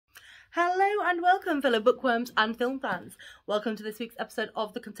Hello and welcome, fellow bookworms and film fans. Welcome to this week's episode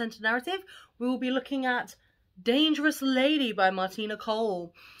of The Contented Narrative. We will be looking at Dangerous Lady by Martina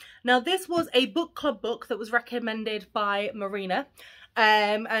Cole. Now, this was a book club book that was recommended by Martina.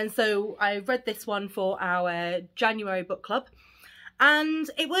 And so I read this one for our January book club. And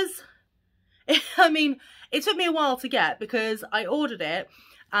it was, I mean, it took me a while to get because I ordered it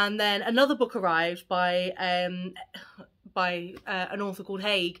and then another book arrived by an author called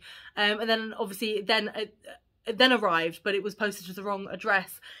Haig, and then obviously then arrived, but it was posted to the wrong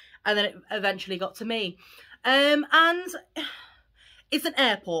address, and then it eventually got to me. And it's an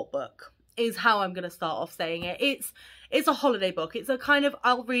airport book, is how I'm going to start off saying it. It's a holiday book. It's a kind of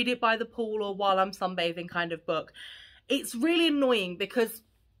I'll read it by the pool or while I'm sunbathing kind of book. It's really annoying because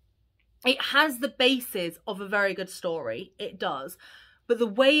it has the basis of a very good story. It does. But the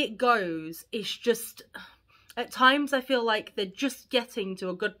way it goes is just, at times I feel like they're just getting to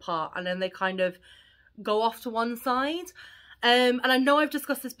a good part and then they kind of go off to one side. And I know I've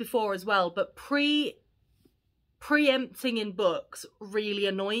discussed this before as well, but preempting in books really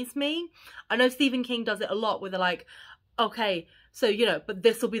annoys me. I know Stephen King does it a lot where they're like, okay, so, you know, but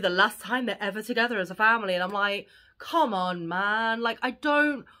this will be the last time they're ever together as a family. And I'm like, come on, man. Like, I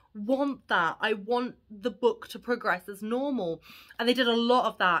don't want that. I want the book to progress as normal. And they did a lot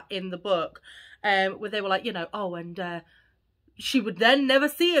of that in the book, where they were like, you know, oh, and she would then never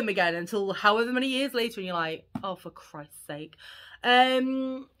see him again until however many years later, and you're like, oh, for Christ's sake. Do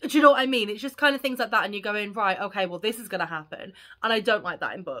you know what I mean? It's just kind of things like that, and you're going, right, okay, well, this is gonna happen. And I don't like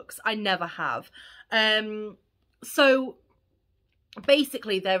that in books. I never have. So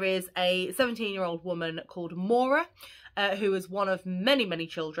basically there is a 17-year-old woman called Maura, who is one of many, many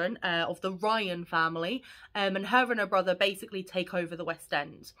children of the Ryan family, and her and her brother basically take over the West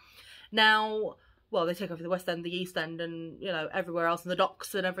End. Now, well, they take over the West End, the East End, and, you know, everywhere else, and the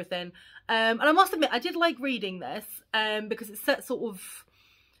docks and everything. And I must admit, I did like reading this, because it's set sort of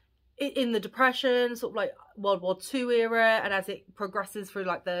in the Depression, sort of like World War II era, and as it progresses through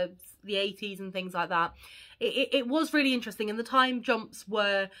like the 80s and things like that, it was really interesting, and the time jumps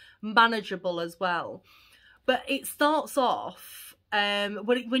were manageable as well. But it starts off,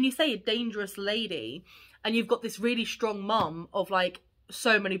 when you say a dangerous lady, and you've got this really strong mum of like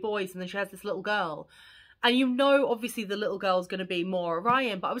so many boys, and then she has this little girl, and you know obviously the little girl's going to be more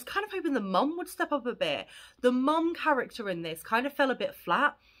Orion, but I was kind of hoping the mum would step up a bit. The mum character in this kind of fell a bit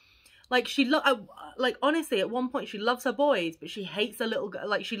flat. Like, like, honestly, at one point she loves her boys, but she hates a little girl.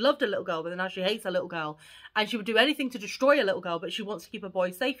 Like, she loved a little girl, but then now she hates a little girl, and she would do anything to destroy a little girl, but she wants to keep her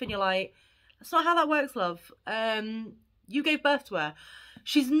boys safe, and you're like, that's not how that works, love. You gave birth to her.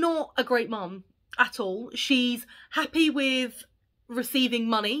 She's not a great mum at all. She's happy with receiving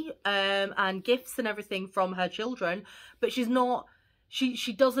money and gifts and everything from her children, but she's not,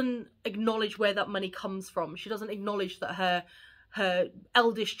 she doesn't acknowledge where that money comes from. She doesn't acknowledge that her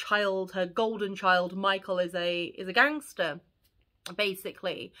eldest child, her golden child, Michael, is a gangster,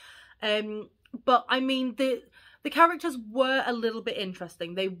 basically. But I mean, the characters were a little bit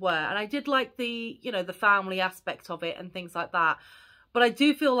interesting. They were, and I did like the, you know, the family aspect of it and things like that. But I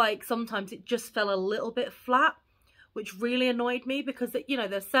do feel like sometimes it just fell a little bit flat, which really annoyed me, because, you know,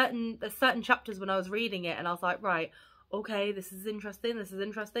 there's certain chapters when I was reading it and I was like, right, okay, this is interesting,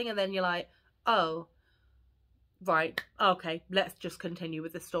 and then you're like, oh, right, okay, let's just continue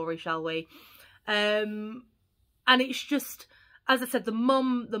with the story, shall we? And it's just, as I said, the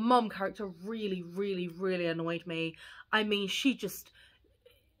mum character really, really, really annoyed me. I mean, she just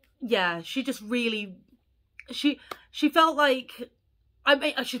really, she felt like, I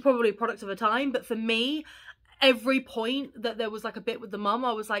mean, she's probably a product of her time, but for me, every point that there was like a bit with the mum,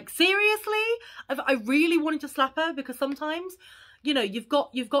 I was like, seriously? I really wanted to slap her, because sometimes, you know, you've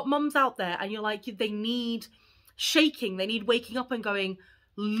got mums out there and you're like, they need shaking, they need waking up and going,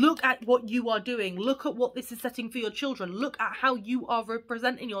 look at what you are doing, look at what this is setting for your children, look at how you are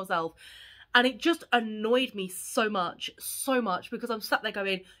representing yourself. And it just annoyed me so much, because I'm sat there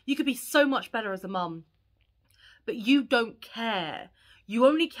going, you could be so much better as a mum, but you don't care. You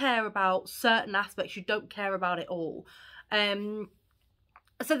only care about certain aspects. You don't care about it all. So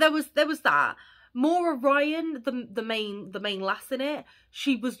there was that. Maura Ryan, the main lass in it,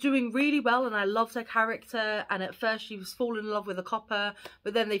 she was doing really well, and I loved her character. And at first she was falling in love with a copper,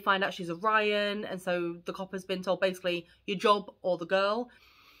 but then they find out she's a Ryan, and so the copper's been told basically your job or the girl.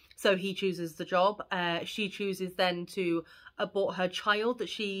 So he chooses the job. She chooses then to abort her child that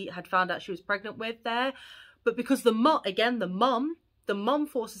she had found out she was pregnant with there. But because the mum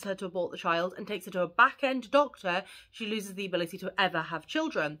forces her to abort the child and takes her to a back-end doctor, she loses the ability to ever have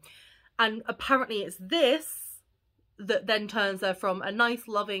children. And apparently it's this that then turns her from a nice,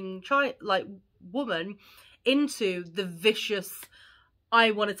 loving child, like, woman into the vicious,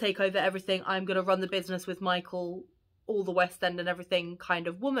 I want to take over everything, I'm going to run the business with Michael, all the West End and everything kind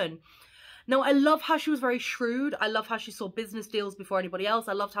of woman. Now, I love how she was very shrewd. I love how she saw business deals before anybody else.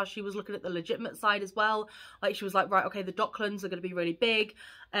 I loved how she was looking at the legitimate side as well. Like, she was like, right, okay, the Docklands are going to be really big.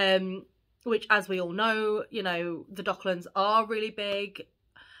 Which, as we all know, you know, the Docklands are really big.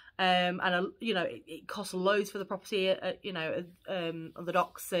 And, you know, it costs loads for the property, you know, on the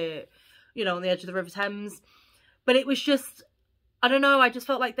docks, you know, on the edge of the River Thames. But it was just, I don't know, I just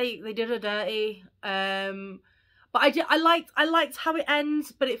felt like they did her dirty. But I liked how it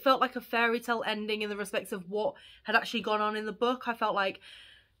ends, but it felt like a fairy tale ending in the respects of what had actually gone on in the book. I felt like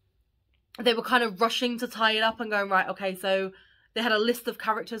they were kind of rushing to tie it up and going, right, okay, so they had a list of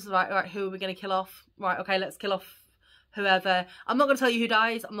characters, right, who are we going to kill off? Right, okay, let's kill off whoever. I'm not going to tell you who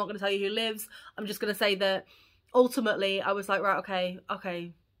dies. I'm not going to tell you who lives. I'm just going to say that ultimately I was like, right,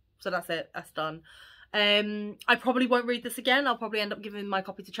 okay, so that's it. That's done. I probably won't read this again. I'll probably end up giving my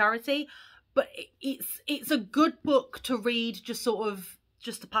copy to charity. But it's a good book to read, just sort of,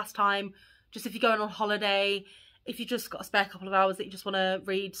 just to pass time, just if you're going on holiday, if you just got a spare couple of hours that you just want to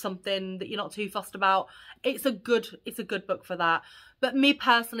read something that you're not too fussed about. It's a good book for that. But me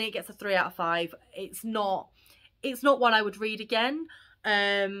personally, it gets a 3 out of 5. It's not one I would read again. But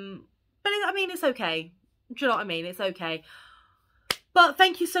I mean, it's okay. Do you know what I mean? It's okay. But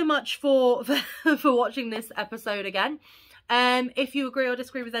thank you so much for watching this episode again. If you agree or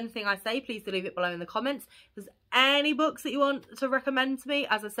disagree with anything I say, please do leave it below in the comments. If there's any books that you want to recommend to me,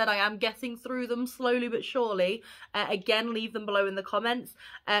 as I said, I am getting through them slowly but surely. Again, leave them below in the comments.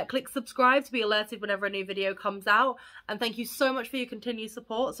 Click subscribe to be alerted whenever a new video comes out. And thank you so much for your continued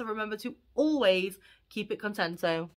support. So remember to always keep it contento.